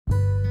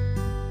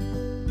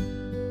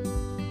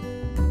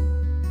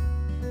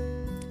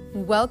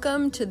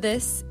Welcome to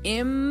this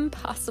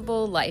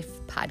Impossible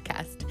Life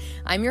podcast.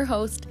 I'm your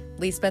host,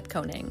 Lisbeth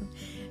Koning.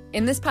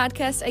 In this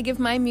podcast, I give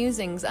my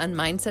musings on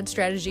mindset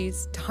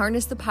strategies to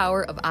harness the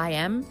power of I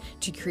am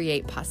to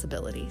create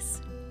possibilities.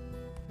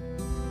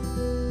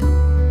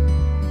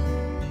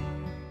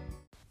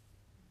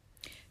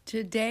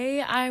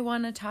 Today, I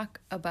want to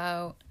talk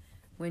about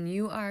when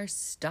you are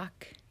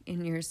stuck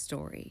in your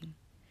story.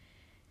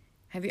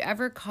 Have you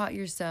ever caught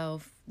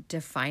yourself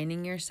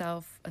defining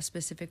yourself a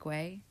specific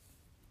way?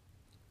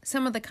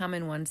 Some of the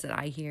common ones that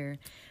I hear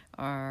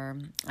are,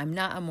 I'm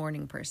not a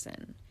morning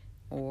person,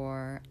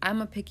 or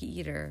I'm a picky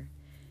eater,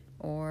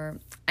 or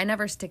I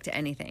never stick to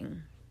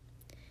anything.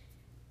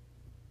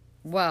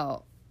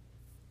 Well,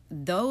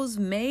 those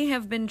may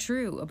have been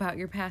true about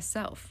your past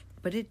self,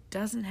 but it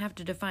doesn't have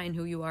to define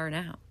who you are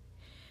now.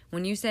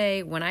 When you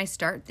say, when I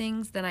start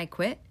things, then I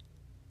quit,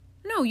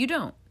 no, you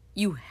don't.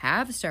 You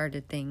have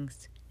started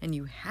things and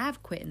you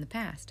have quit in the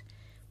past,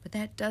 but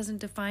that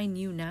doesn't define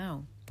you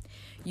now.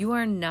 You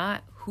are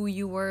not who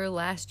you were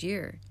last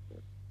year.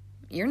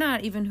 You're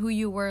not even who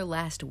you were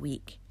last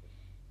week,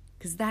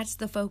 because that's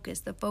the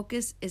focus. The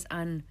focus is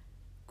on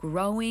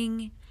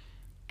growing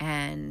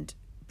and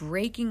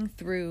breaking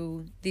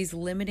through these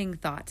limiting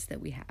thoughts that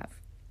we have.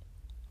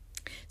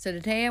 So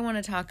today I want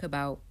to talk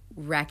about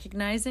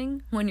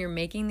recognizing when you're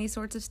making these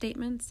sorts of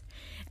statements,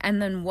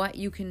 and then what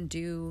you can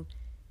do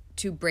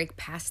to break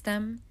past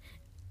them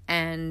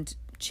and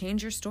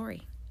change your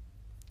story,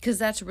 because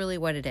that's really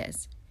what it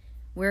is.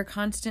 We're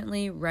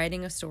constantly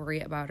writing a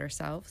story about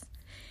ourselves,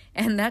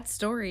 and that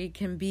story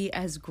can be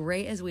as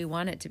great as we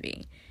want it to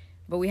be,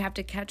 but we have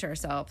to catch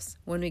ourselves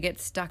when we get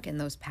stuck in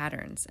those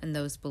patterns and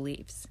those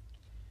beliefs.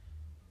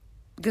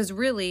 Because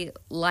really,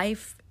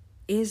 life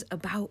is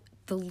about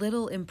the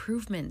little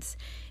improvements.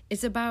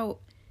 It's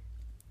about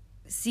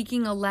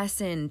seeking a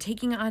lesson,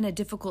 taking on a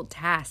difficult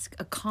task,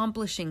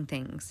 accomplishing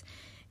things.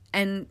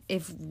 And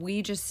if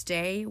we just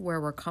stay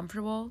where we're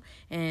comfortable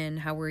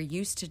and how we're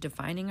used to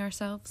defining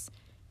ourselves,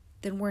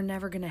 then we're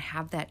never going to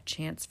have that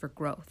chance for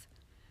growth.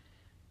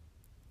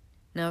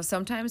 Now,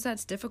 sometimes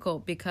that's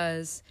difficult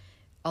because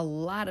a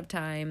lot of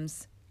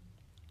times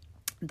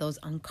those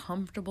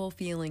uncomfortable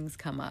feelings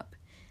come up.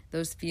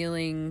 Those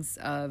feelings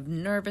of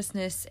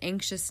nervousness,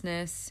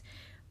 anxiousness.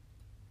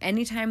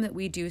 Anytime that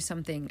we do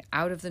something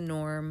out of the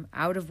norm,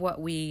 out of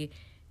what we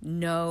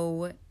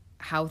know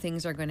how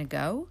things are going to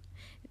go,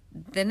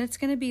 then it's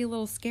going to be a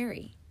little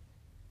scary.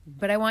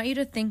 But I want you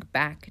to think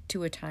back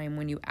to a time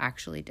when you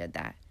actually did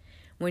that.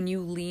 When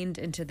you leaned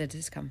into the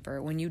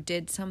discomfort, when you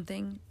did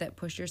something that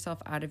pushed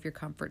yourself out of your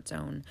comfort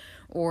zone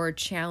or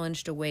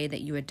challenged a way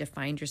that you had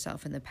defined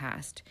yourself in the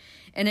past.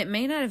 And it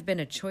may not have been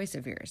a choice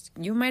of yours.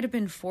 You might have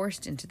been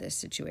forced into this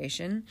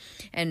situation,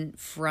 and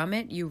from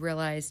it you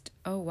realized,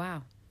 oh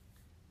wow,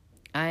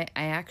 I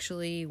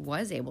actually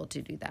was able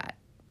to do that.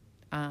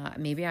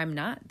 Maybe I'm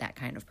not that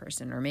kind of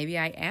person, or maybe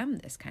I am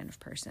this kind of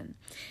person.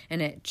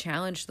 And it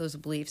challenged those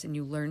beliefs and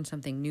you learned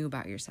something new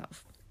about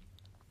yourself.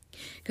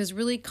 Because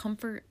really,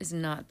 comfort is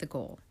not the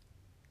goal.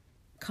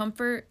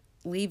 Comfort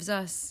leaves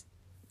us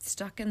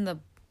stuck in the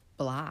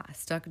blah,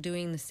 stuck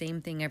doing the same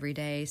thing every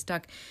day,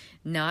 stuck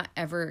not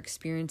ever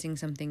experiencing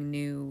something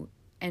new,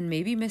 and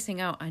maybe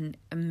missing out on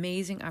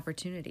amazing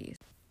opportunities.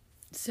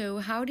 So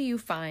how do you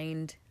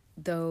find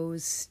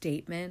those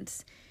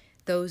statements,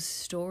 those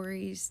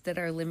stories that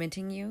are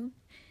limiting you,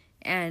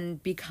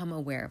 and become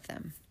aware of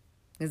them?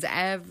 Because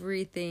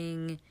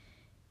everything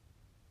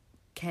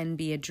can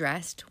be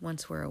addressed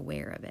once we're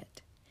aware of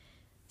it.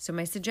 So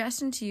my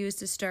suggestion to you is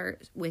to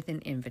start with an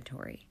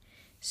inventory.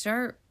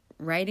 Start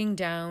writing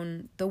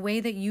down the way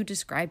that you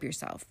describe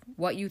yourself,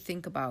 what you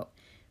think about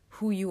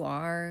who you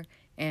are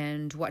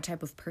and what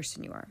type of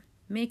person you are.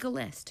 Make a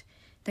list.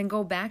 Then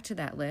go back to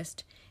that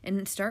list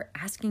and start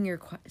asking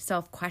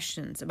yourself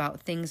questions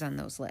about things on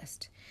those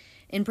lists.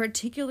 In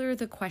particular,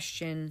 the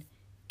question,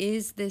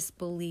 is this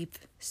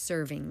belief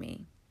serving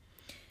me?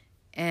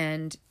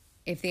 And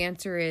if the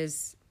answer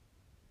is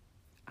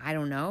I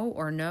don't know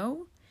or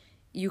no,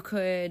 you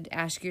could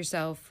ask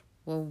yourself,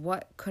 well,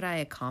 what could I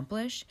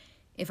accomplish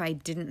if I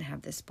didn't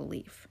have this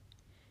belief?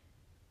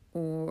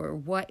 Or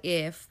what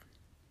if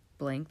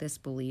blank this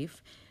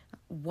belief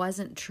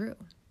wasn't true?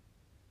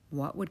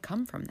 What would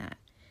come from that?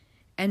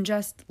 And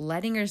just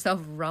letting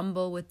yourself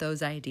rumble with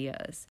those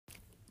ideas.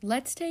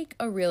 Let's take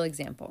a real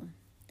example.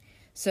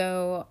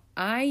 So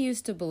I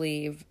used to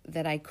believe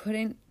that I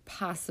couldn't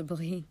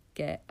possibly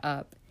get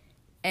up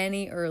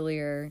any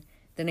earlier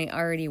than I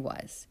already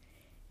was.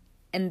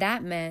 And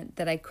that meant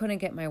that I couldn't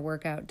get my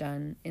workout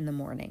done in the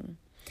morning.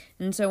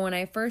 And so when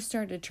I first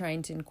started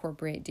trying to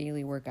incorporate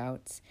daily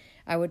workouts,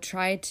 I would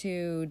try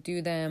to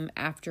do them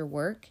after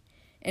work.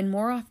 And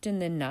more often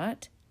than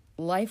not,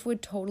 life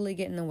would totally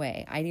get in the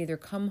way. I'd either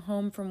come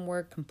home from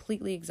work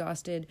completely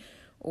exhausted,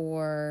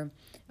 or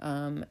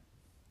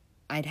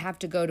I'd have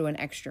to go to an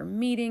extra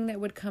meeting that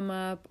would come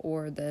up,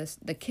 or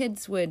the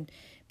kids would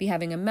be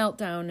having a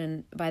meltdown,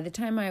 and by the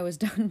time I was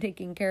done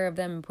taking care of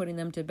them and putting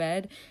them to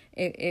bed,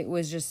 it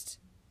was just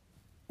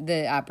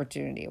the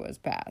opportunity was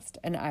past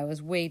and I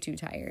was way too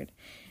tired.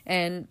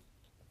 And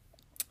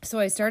so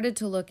I started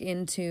to look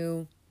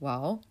into,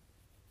 well,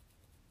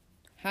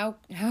 how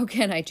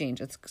can I change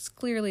this? 'Cause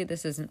clearly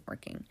this isn't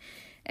working.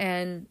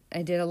 And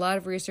I did a lot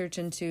of research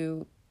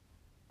into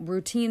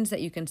routines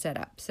that you can set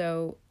up.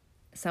 So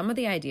some of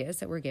the ideas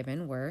that were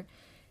given were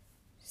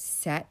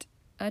set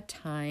a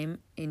time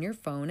in your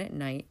phone at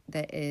night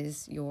that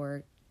is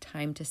your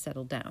time to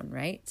settle down,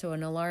 right? So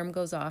an alarm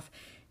goes off,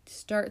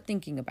 start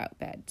thinking about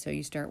bed. So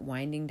you start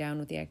winding down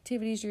with the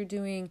activities you're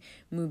doing,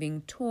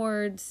 moving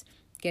towards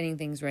getting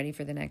things ready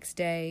for the next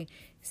day,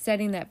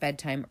 setting that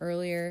bedtime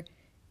earlier.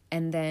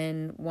 And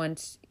then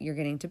once you're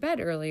getting to bed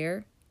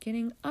earlier,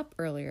 getting up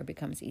earlier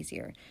becomes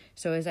easier.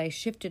 So as I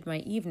shifted my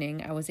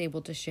evening, I was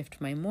able to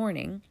shift my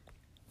morning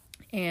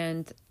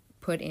and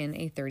put in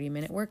a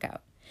 30-minute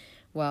workout.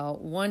 Well,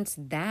 once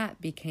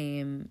that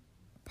became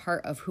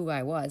part of who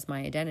I was,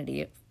 my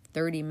identity,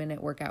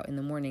 30-minute workout in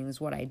the morning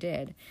is what I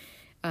did.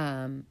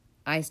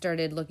 I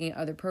started looking at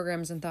other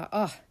programs and thought,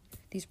 oh,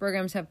 these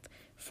programs have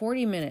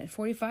 40-minute,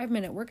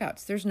 45-minute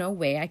workouts. There's no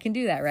way I can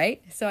do that,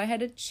 right? So I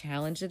had to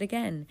challenge it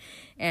again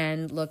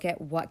and look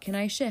at what can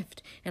I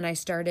shift. And I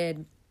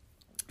started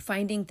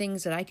finding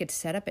things that I could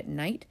set up at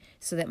night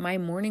so that my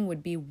morning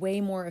would be way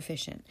more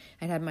efficient.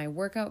 I'd have my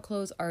workout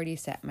clothes already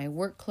set, my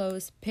work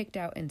clothes picked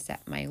out and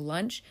set, my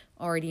lunch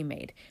already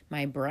made,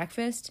 my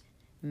breakfast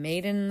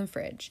made in the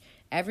fridge.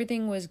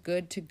 Everything was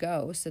good to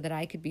go so that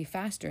I could be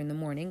faster in the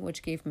morning,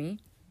 which gave me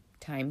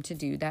time to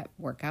do that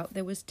workout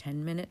that was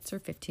 10 minutes or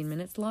 15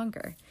 minutes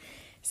longer.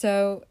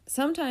 So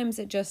sometimes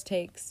it just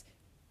takes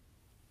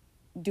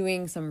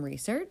doing some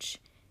research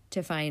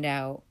to find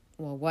out,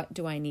 well, what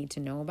do I need to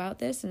know about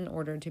this in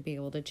order to be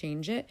able to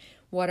change it?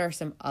 What are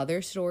some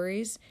other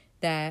stories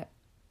that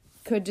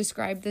could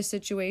describe this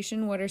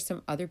situation? What are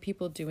some other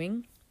people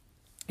doing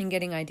and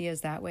getting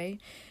ideas that way?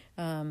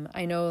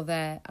 I know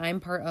that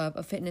I'm part of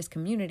a fitness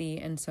community,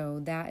 and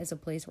so that is a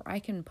place where I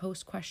can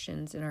post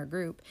questions in our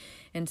group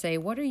and say,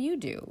 what do you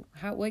do?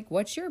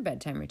 What's your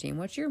bedtime routine?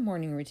 What's your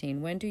morning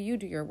routine? When do you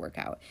do your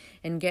workout?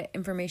 And get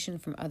information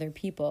from other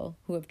people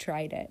who have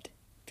tried it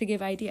to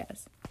give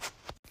ideas.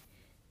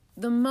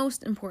 The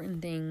most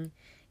important thing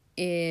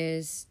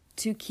is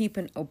to keep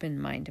an open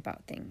mind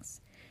about things.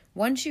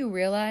 Once you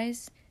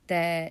realize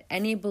that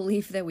any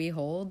belief that we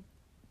hold,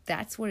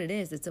 that's what it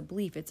is. It's a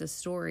belief. It's a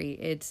story.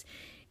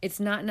 It's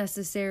not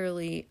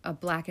necessarily a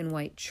black and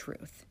white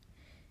truth.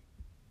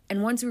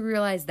 And once we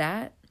realize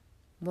that,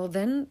 well,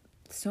 then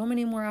so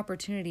many more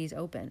opportunities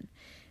open.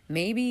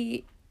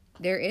 Maybe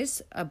there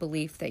is a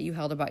belief that you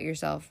held about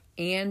yourself,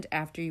 and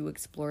after you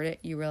explored it,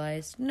 you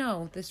realized,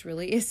 no, this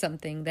really is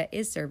something that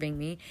is serving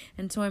me,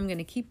 and so I'm going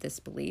to keep this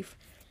belief.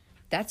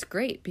 That's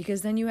great,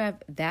 because then you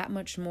have that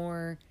much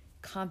more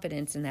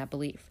confidence in that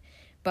belief.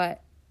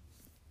 But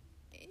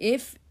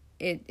if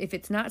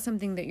it's not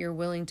something that you're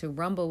willing to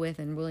rumble with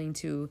and willing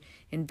to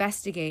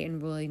investigate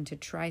and willing to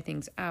try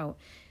things out,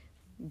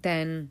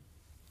 then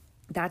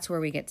that's where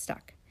we get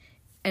stuck.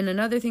 And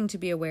another thing to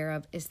be aware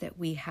of is that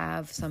we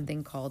have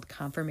something called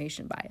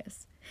confirmation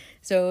bias.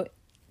 So,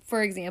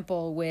 for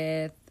example,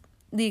 with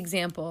the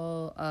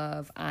example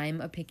of I'm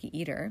a picky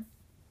eater,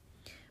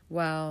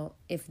 well,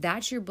 if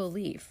that's your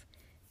belief,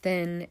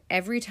 then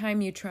every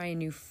time you try a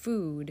new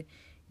food,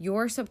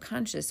 your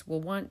subconscious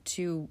will want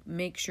to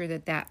make sure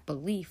that that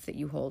belief that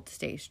you hold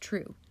stays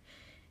true.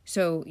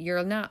 So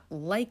you're not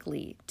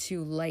likely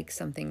to like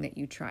something that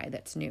you try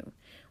that's new.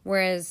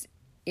 Whereas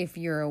if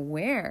you're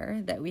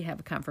aware that we have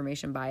a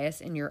confirmation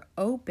bias and you're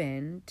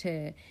open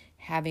to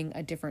having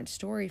a different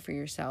story for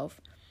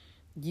yourself,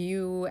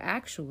 you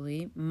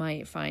actually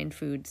might find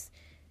foods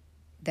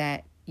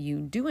that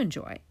you do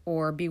enjoy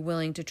or be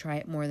willing to try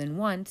it more than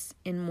once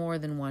in more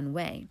than one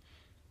way.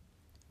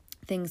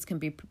 Things can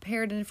be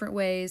prepared in different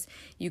ways.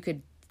 You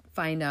could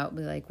find out,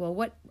 be like, well,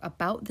 what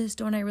about this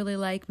don't I really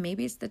like?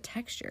 Maybe it's the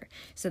texture.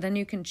 So then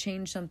you can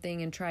change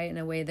something and try it in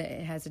a way that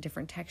it has a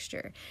different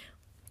texture.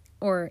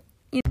 Or,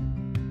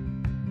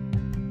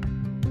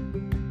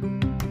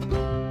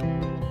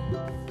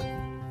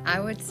 I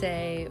would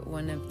say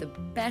one of the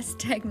best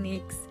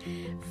techniques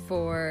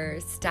for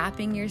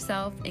stopping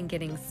yourself and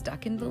getting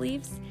stuck in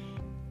beliefs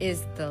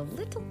is the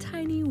little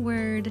tiny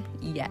word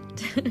yet.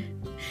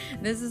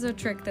 This is a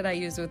trick that I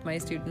use with my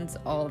students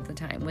all of the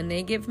time. When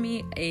they give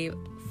me a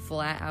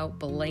flat out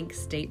blank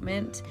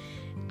statement,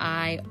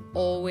 I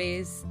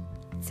always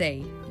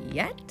say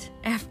yet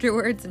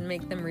afterwards and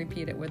make them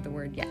repeat it with the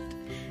word yet.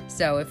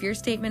 So if your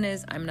statement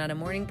is, I'm not a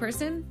morning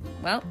person,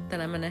 well,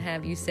 then I'm going to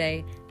have you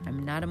say,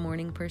 I'm not a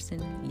morning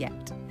person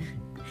yet.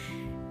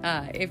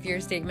 If your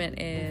statement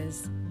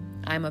is,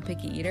 I'm a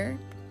picky eater,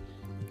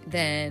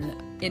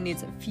 then it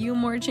needs a few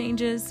more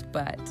changes,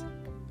 but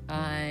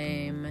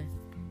I'm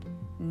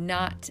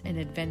not an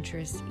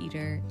adventurous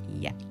eater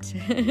yet.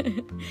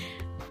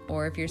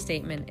 Or if your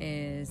statement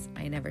is,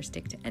 I never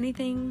stick to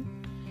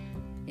anything,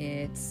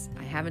 it's,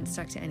 I haven't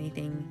stuck to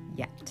anything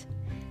yet.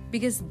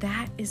 Because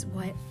that is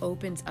what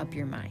opens up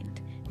your mind.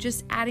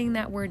 Just adding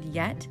that word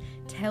yet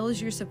tells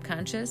your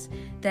subconscious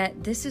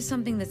that this is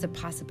something that's a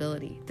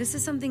possibility. This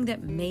is something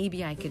that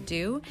maybe I could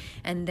do.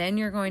 And then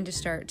you're going to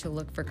start to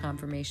look for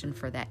confirmation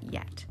for that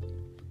yet.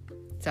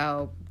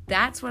 So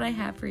that's what I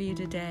have for you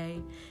today.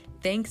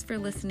 Thanks for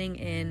listening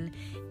in.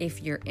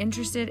 If you're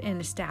interested in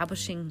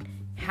establishing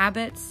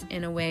habits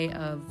in a way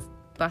of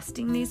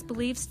busting these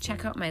beliefs,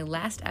 check out my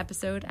last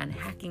episode on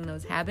hacking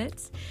those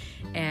habits.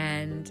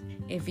 And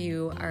if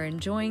you are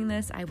enjoying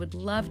this, I would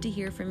love to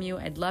hear from you.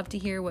 I'd love to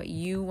hear what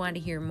you want to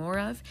hear more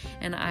of,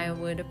 and I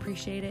would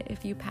appreciate it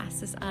if you pass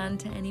this on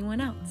to anyone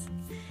else.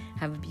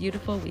 Have a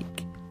beautiful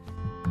week.